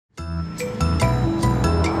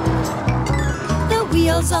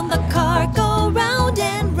wheels on the car go round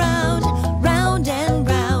and round, round and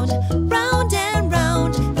round, round and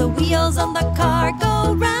round. The wheels on the car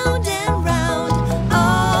go round and round,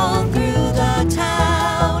 all through the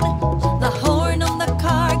town. The horn on the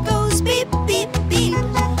car goes beep, beep, beep,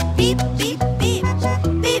 beep, beep, beep,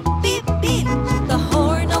 beep, beep, beep. The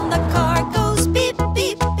horn on the car goes beep,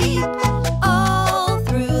 beep, beep, all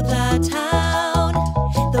through the town.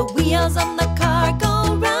 The wheels on the car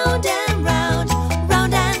go round and round,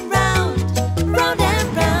 round and round, round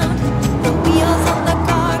and round. The wheels on the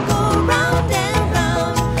car go round and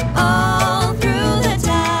round, all through the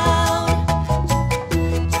town.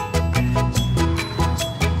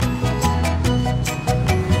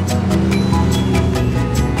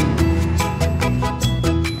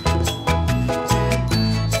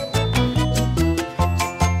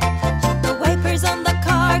 The wipers on the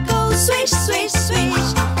car go swish, swish, swish,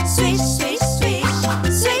 swish, swish, swish,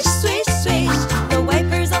 swish, swish, swish. The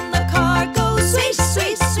wipers on the car go swish,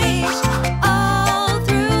 swish, swish, all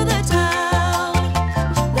through the town.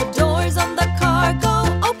 The doors on the car go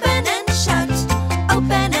open and shut,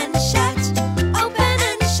 open and shut, open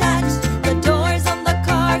and shut. The doors on the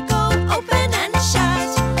car go open and shut,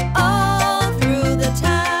 all through the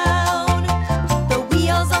town. The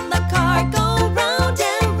wheels on the car go round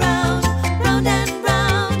and round, round and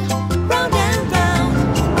round, round and round.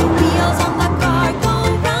 The wheels on the car go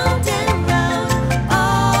round and round,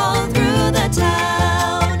 all through the town.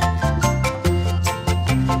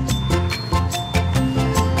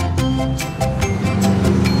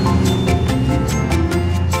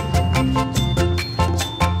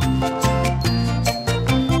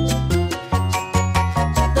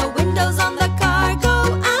 The windows on the car go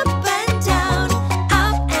up and down,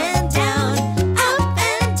 up and down, up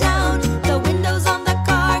and down. The windows on the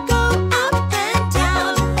car go up and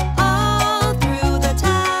down, all through the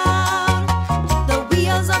town. The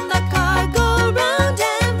wheels on the car go round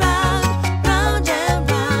and round, round and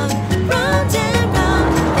round, round and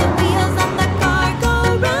round. The wheels on the car go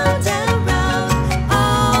round and round,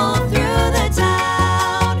 all through the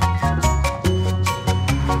town.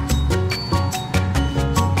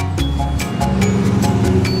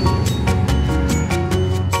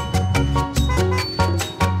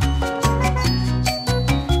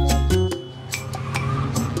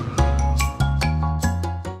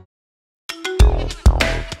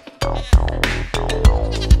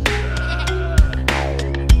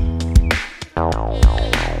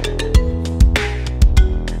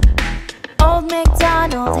 Old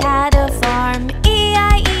MacDonald had a farm,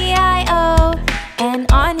 E-I-E-I-O.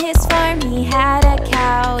 And on his farm he had a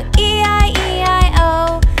cow,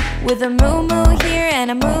 E-I-E-I-O. With a moo-moo here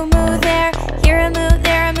and a moo-moo there, here a moo,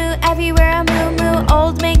 there a moo, everywhere a moo-moo.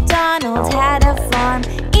 Old MacDonald had a farm,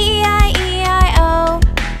 E-I-E-I-O.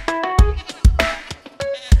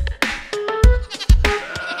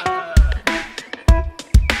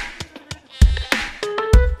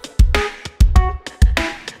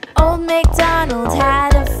 Old MacDonald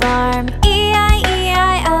had a farm,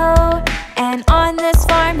 E-I-E-I-O. And on this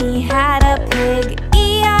farm he had a pig,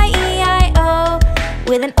 E-I-E-I-O.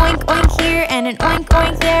 With an oink oink here and an oink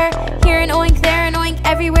oink there, here an oink, there an oink,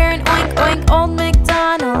 everywhere an oink oink. Old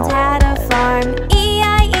MacDonald had a farm,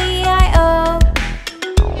 E-I-E-I-O.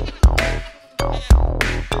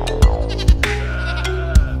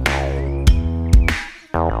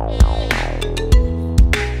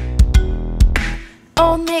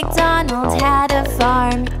 Old MacDonald had a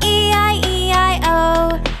farm,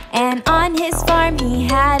 E-I-E-I-O. And on his farm he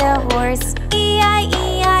had a horse,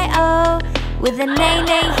 E-I-E-I-O. With a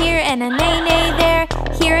neigh-neigh here and a neigh-neigh there,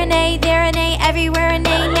 here a neigh, there a neigh, everywhere a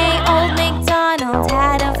neigh-neigh. Old MacDonald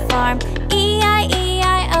had a farm,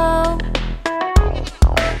 E-I-E-I-O.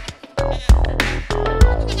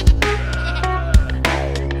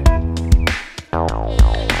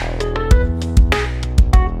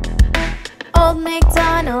 Old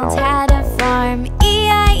MacDonald had a farm,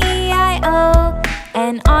 E-I-E-I-O.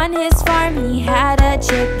 And on his farm he had a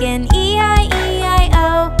chicken,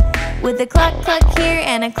 E-I-E-I-O. With a cluck cluck here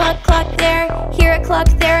and a cluck cluck there, here a cluck,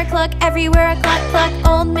 there a cluck, everywhere a cluck cluck.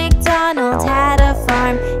 Old MacDonald had a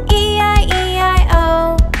farm,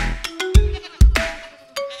 E-I-E-I-O.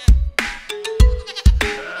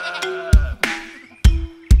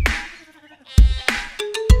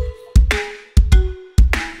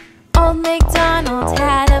 Old MacDonald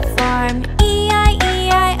had a farm,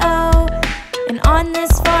 E-I-E-I-O. And on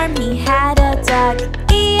this farm he had a duck,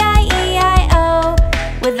 E-I-E-I-O.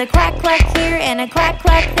 With a quack quack here and a quack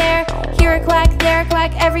quack there, here a quack, there a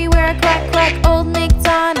quack, everywhere a quack quack. Old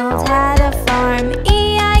MacDonald had a farm,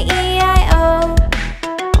 E-I-E-I-O.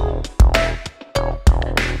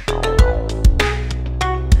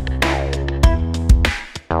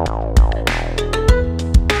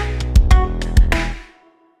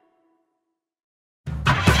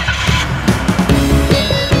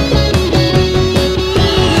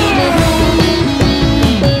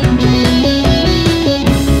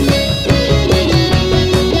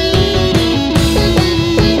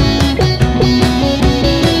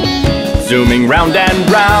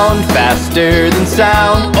 faster than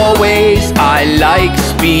sound. Always I like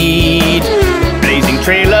speed. Blazing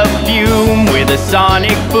trail of fume with a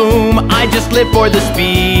sonic boom. I just live for the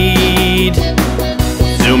speed.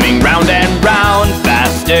 Zooming round and round,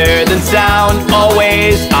 faster than sound.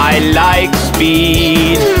 Always I like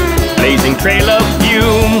speed. Blazing trail of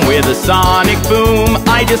fume with a sonic boom.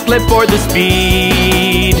 I just live for the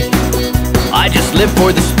speed. I just live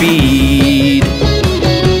for the speed.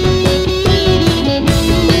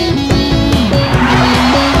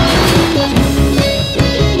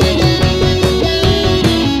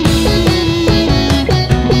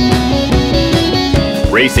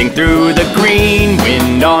 Racing through the green,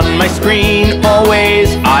 wind on my screen.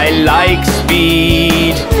 Always I like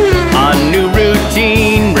speed. A new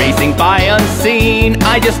routine, racing by unseen.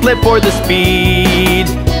 I just live for the speed.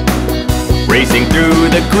 Racing through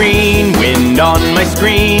the green, wind on my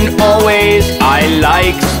screen. Always I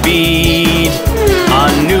like speed. A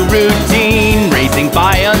new routine, racing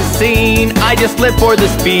by unseen. I just live for the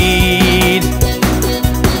speed.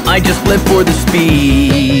 I just live for the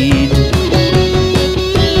speed.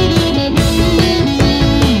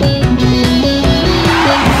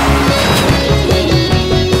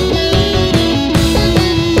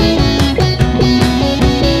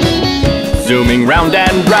 Zooming round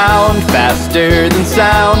and round, faster than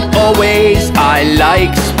sound. Always I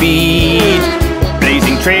like speed.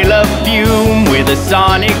 Blazing trail of fume with a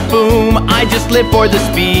sonic boom. I just live for the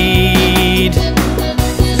speed.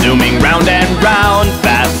 Zooming round and round,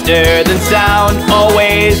 faster than sound.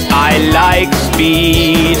 Always I like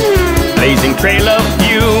speed. Blazing trail of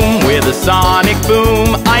fume with a sonic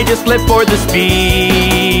boom. I just live for the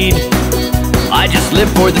speed. I just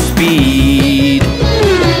live for the speed.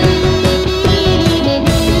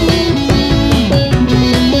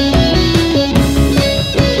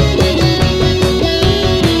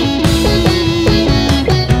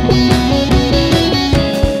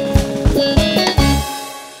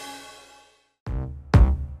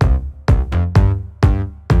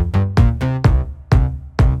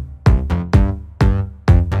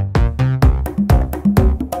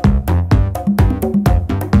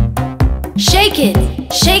 Shake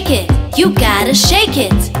it, shake it, you gotta shake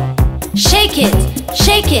it. Shake it,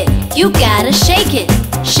 shake it, you gotta shake it.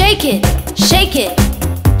 Shake it, shake it,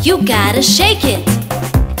 you gotta shake it.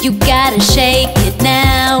 You gotta shake it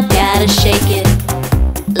now, gotta shake it.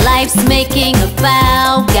 Life's making a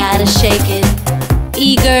vow, gotta shake it.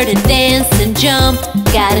 Eager to dance and jump,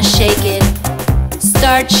 gotta shake it.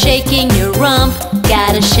 Start shaking your rump,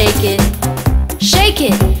 gotta shake it. Shake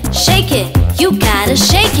it, shake it, you gotta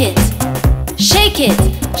shake it. Shake it,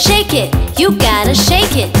 shake it, you gotta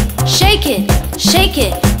shake it. Shake it, shake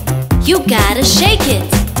it, you gotta shake it.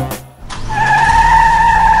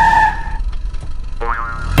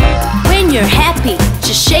 When you're happy,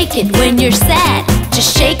 just shake it. When you're sad,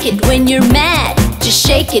 just shake it. When you're mad, just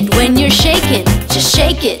shake it. When you're shaking, just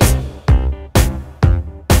shake it.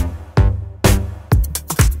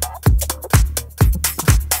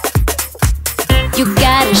 You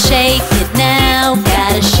gotta shake it now,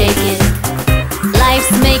 gotta shake it.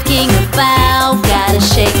 Life's making a vow, gotta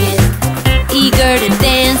shake it. Eager to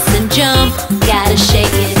dance and jump, gotta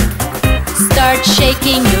shake it. Start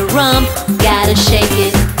shaking your rump, gotta shake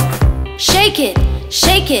it. Shake it,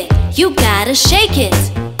 shake it, you gotta shake it.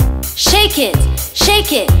 Shake it,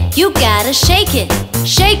 shake it, you gotta shake it.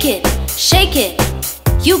 Shake it, shake it,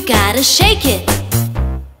 you gotta shake it.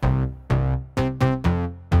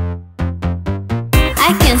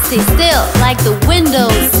 I can stay still like the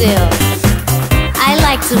windowsill. I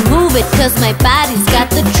like to move it cause my body's got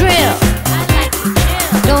the drill. I like to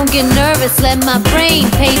chill. Don't get nervous, let my brain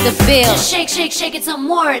pay the bill. Just shake, shake, shake it some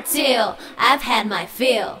more till I've had my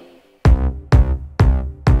fill.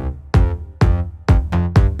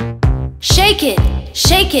 Shake it,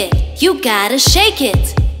 shake it, you gotta shake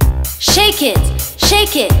it. Shake it,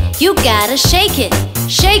 shake it, you gotta shake it.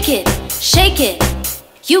 Shake it, shake it,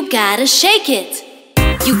 you gotta shake it.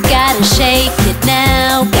 You gotta shake it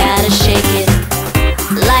now, gotta shake it.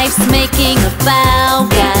 Life's making a vow,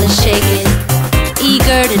 gotta shake it.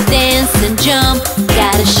 Eager to dance and jump,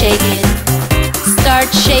 gotta shake it. Start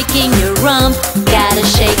shaking your rump, gotta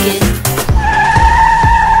shake it.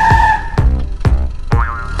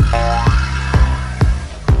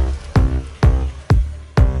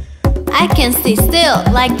 I can stay still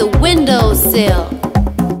like the windowsill.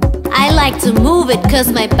 I like to move it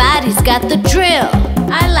cause my body's got the drill.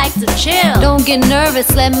 I like to chill. Don't get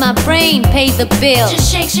nervous, let my brain pay the bill.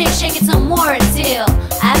 Just shake, shake, shake it some more till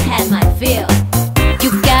I've had my fill.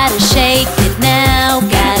 You gotta shake it now,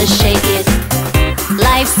 gotta shake it.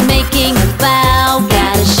 Life's making a vow,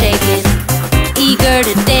 gotta shake it. Eager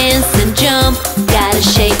to dance and jump, gotta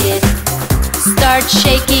shake it. Start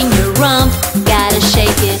shaking